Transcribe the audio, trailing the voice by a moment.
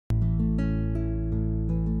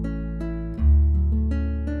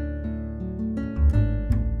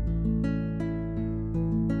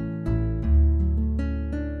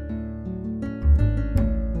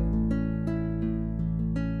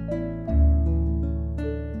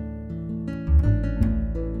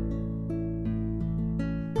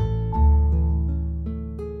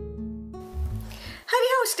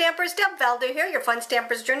Stampers, Deb Valder here, your Fun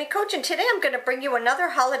Stampers Journey Coach, and today I'm going to bring you another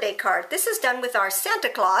holiday card. This is done with our Santa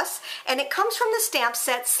Claus, and it comes from the stamp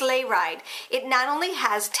set Sleigh Ride. It not only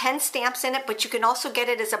has 10 stamps in it, but you can also get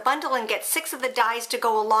it as a bundle and get 6 of the dies to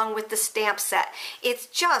go along with the stamp set. It's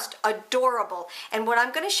just adorable, and what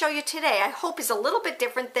I'm going to show you today, I hope, is a little bit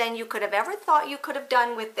different than you could have ever thought you could have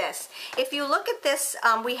done with this. If you look at this,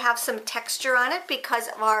 we have some texture on it because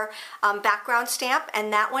of our background stamp,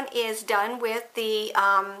 and that one is done with the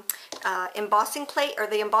embossing plate or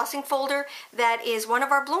the embossing folder that is one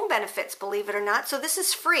of our Bloom benefits, believe it or not. So this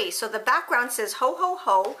is free. So the background says ho ho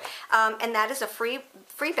ho, and that is a free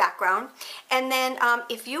background. And then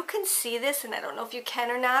if you can see this, and I don't know if you can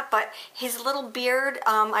or not, but his little beard,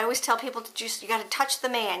 I always tell people to you got to touch the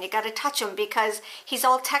man, you got to touch him because he's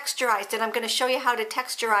all texturized, and I'm going to show you how to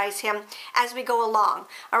texturize him as we go along.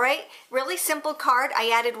 All right, really simple card. I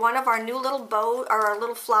added one of our new little bow, or our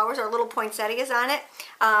little flowers, our little poinsettias on it.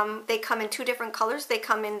 They come in 2 different colors. They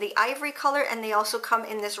come in the ivory color, and they also come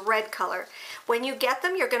in this red color. When you get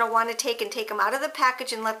them, you're going to want to take them out of the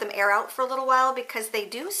package and let them air out for a little while because they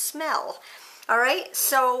do smell. All right,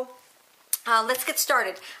 so let's get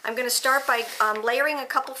started. I'm going to start by layering a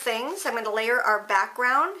couple things. I'm going to layer our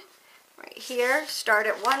background right here. Start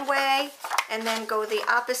it one way and then go the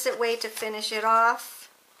opposite way to finish it off.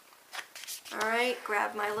 All right,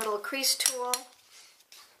 grab my little crease tool.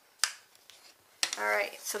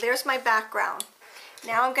 Alright, so there's my background.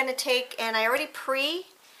 Now I'm going to take, and I already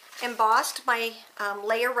pre-embossed my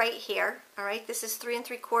layer right here. Alright, this is 3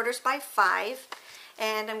 3/4 by 5.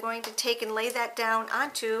 And I'm going to take and lay that down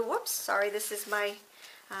onto, whoops, sorry, this is my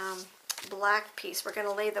black piece. We're going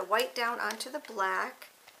to lay the white down onto the black.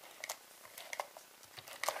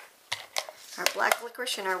 Our black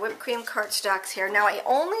licorice and our whipped cream cardstocks here. Now I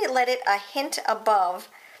only let it a hint above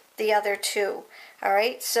the other two. All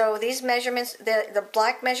right, so these measurements, the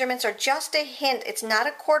black measurements are just a hint. It's not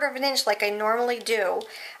a 1/4 of an inch like I normally do,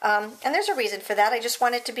 and there's a reason for that. I just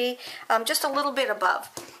want it to be just a little bit above.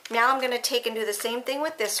 Now I'm going to take and do the same thing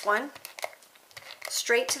with this one,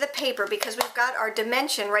 straight to the paper, because we've got our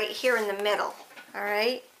dimension right here in the middle. All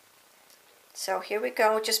right, so here we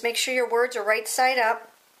go. Just make sure your words are right side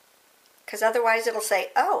up, because otherwise it'll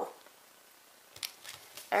say, oh.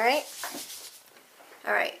 All right.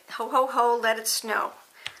 All right, ho ho ho, let it snow.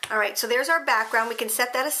 All right, so there's our background. We can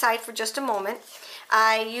set that aside for just a moment.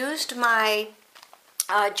 I used my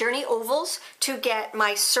Journey ovals to get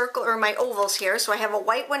my circle, or my ovals here. So I have a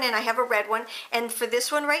white one and I have a red one. And for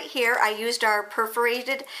this one right here, I used our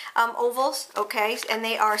perforated ovals, okay? And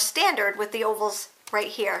they are standard with the ovals right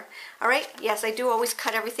here. All right, yes, I do always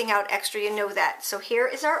cut everything out extra, you know that. So here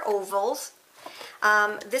is our ovals.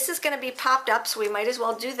 This is going to be popped up, so we might as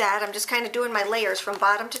well do that. I'm just kind of doing my layers from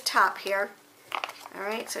bottom to top here. All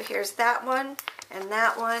right, so here's that one and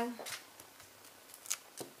that one.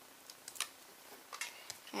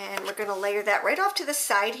 And we're going to layer that right off to the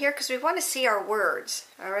side here because we want to see our words.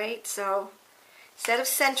 All right, so instead of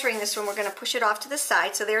centering this one, we're going to push it off to the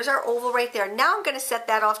side. So there's our oval right there. Now I'm going to set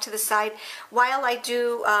that off to the side while I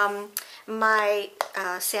do my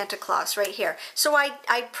Santa Claus right here. So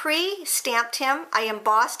I pre-stamped him, I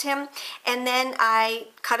embossed him, and then I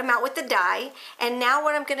cut him out with the die. And now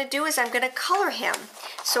what I'm going to do is I'm going to color him.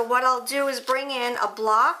 So what I'll do is bring in a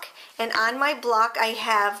block, and on my block I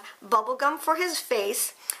have bubble gum for his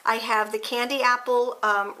face. I have the candy apple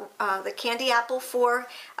for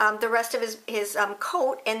the rest of his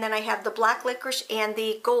coat, and then I have the black licorice and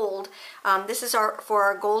the gold. This is for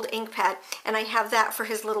our gold ink pad, and I have that for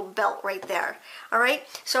his little belt right there. All right,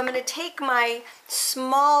 so I'm going to take my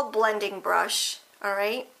small blending brush. All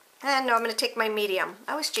right, and no, I'm going to take my medium.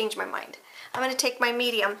 I always change my mind. I'm going to take my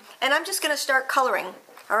medium, and I'm just going to start coloring.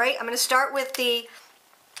 All right, I'm going to start with the.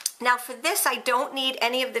 Now for this, I don't need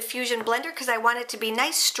any of the Fusion Blender because I want it to be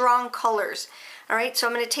nice, strong colors. All right, so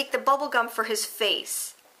I'm going to take the bubble gum for his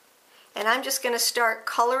face. And I'm just going to start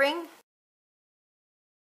coloring.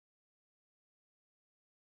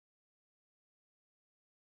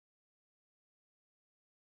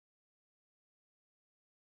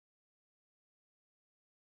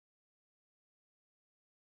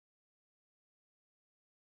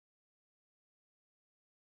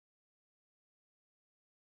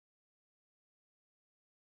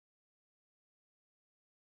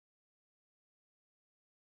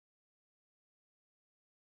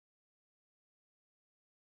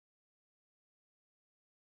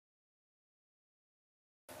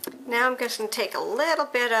 Now I'm just going to take a little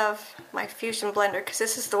bit of my Fusion Blender because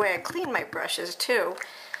this is the way I clean my brushes too.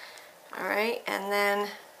 Alright, and then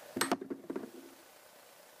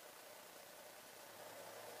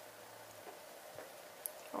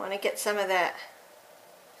I want to get some of that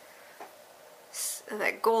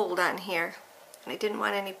that gold on here. And I didn't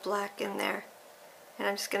want any black in there. And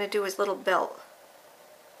I'm just going to do his little belt.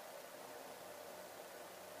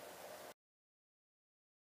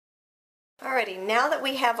 Alrighty, now that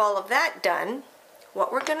we have all of that done,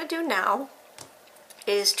 what we're going to do now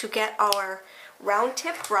is to get our round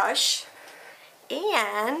tip brush,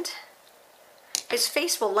 and his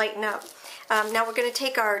face will lighten up. Now we're going to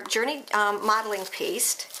take our Journey modeling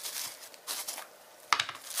paste,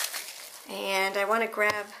 and I want to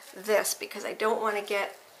grab this because I don't want to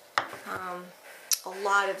get a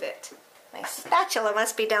lot of it. My spatula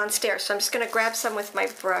must be downstairs, so I'm just going to grab some with my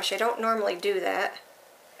brush. I don't normally do that.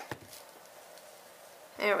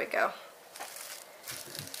 There we go.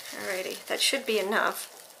 Alrighty, that should be enough.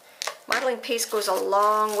 Modeling paste goes a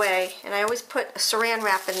long way, and I always put a saran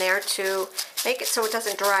wrap in there to make it so it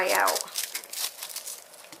doesn't dry out.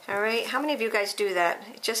 Alright, how many of you guys do that?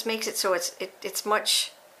 It just makes it so it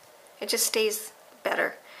just stays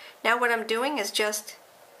better. Now what I'm doing is just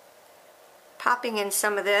popping in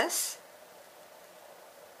some of this.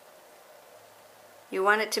 You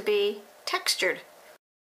want it to be textured.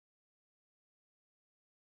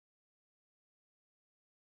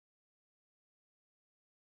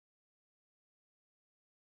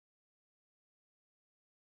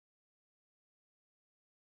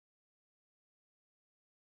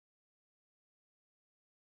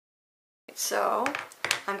 So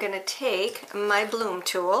I'm going to take my bloom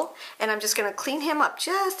tool and I'm just going to clean him up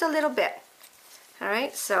just a little bit.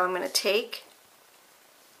 Alright, so I'm going to take,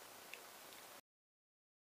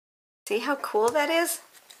 see how cool that is?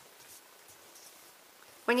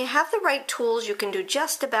 When you have the right tools, you can do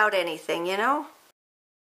just about anything, you know?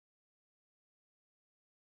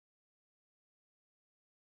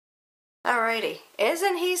 Alrighty,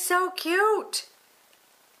 isn't he so cute?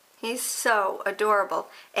 He's so adorable,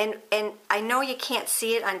 and I know you can't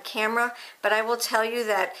see it on camera, but I will tell you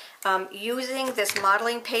that using this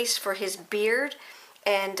modeling paste for his beard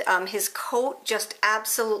and his coat just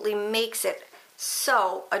absolutely makes it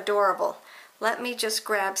so adorable. Let me just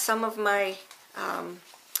grab some of my,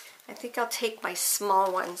 I think I'll take my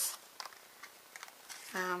small ones,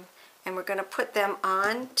 and we're going to put them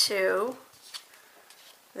on to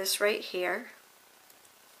this right here.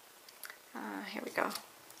 Here we go.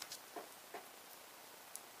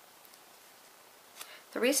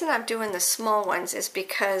 The reason I'm doing the small ones is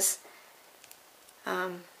because I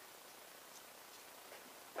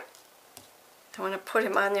want to put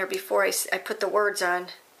him on there before I put the words on.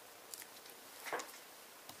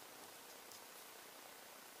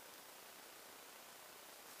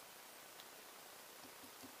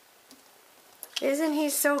 Isn't he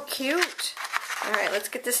so cute? Alright, let's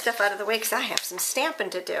get this stuff out of the way because I have some stamping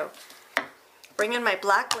to do. Bring in my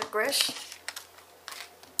black licorice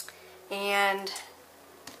and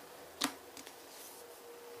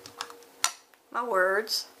my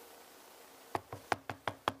words.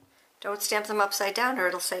 Don't stamp them upside down or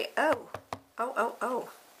it'll say oh, oh, oh, oh.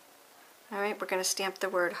 Alright, we're going to stamp the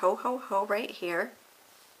word ho, ho, ho right here.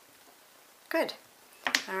 Good.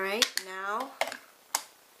 Alright, now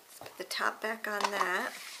let's put the top back on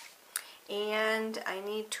that. And I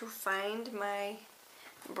need to find my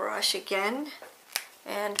brush again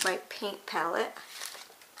and my paint palette.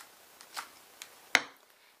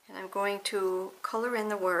 And I'm going to color in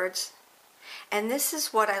the words. And this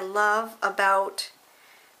is what I love about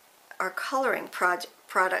our coloring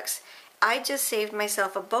products. I just saved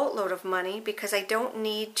myself a boatload of money because I don't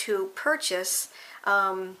need to purchase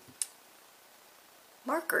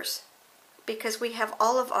markers, because we have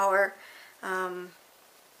all of our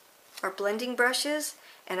blending brushes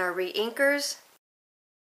and our re-inkers.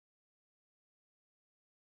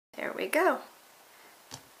 There we go.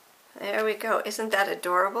 There we go. Isn't that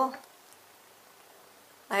adorable?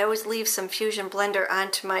 I always leave some Fusion Blender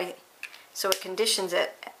onto my, so it conditions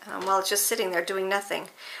it while it's just sitting there doing nothing.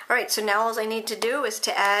 Alright, so now all I need to do is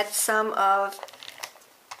to add some of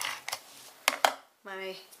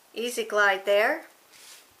my Easy Glide there.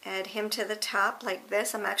 Add him to the top like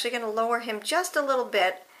this. I'm actually going to lower him just a little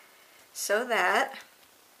bit so that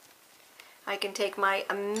I can take my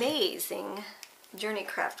amazing Journey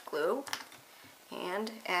Craft glue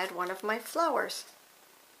and add one of my flowers.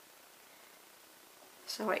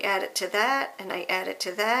 So I add it to that, and I add it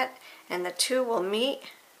to that, and the two will meet.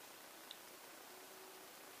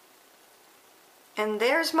 And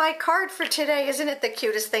there's my card for today. Isn't it the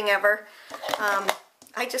cutest thing ever?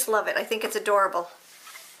 I just love it. I think it's adorable.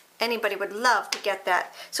 Anybody would love to get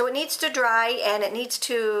that. So it needs to dry, and it needs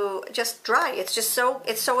to just dry. It's just so,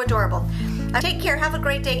 it's so adorable. Take care, have a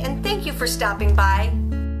great day, and thank you for stopping by.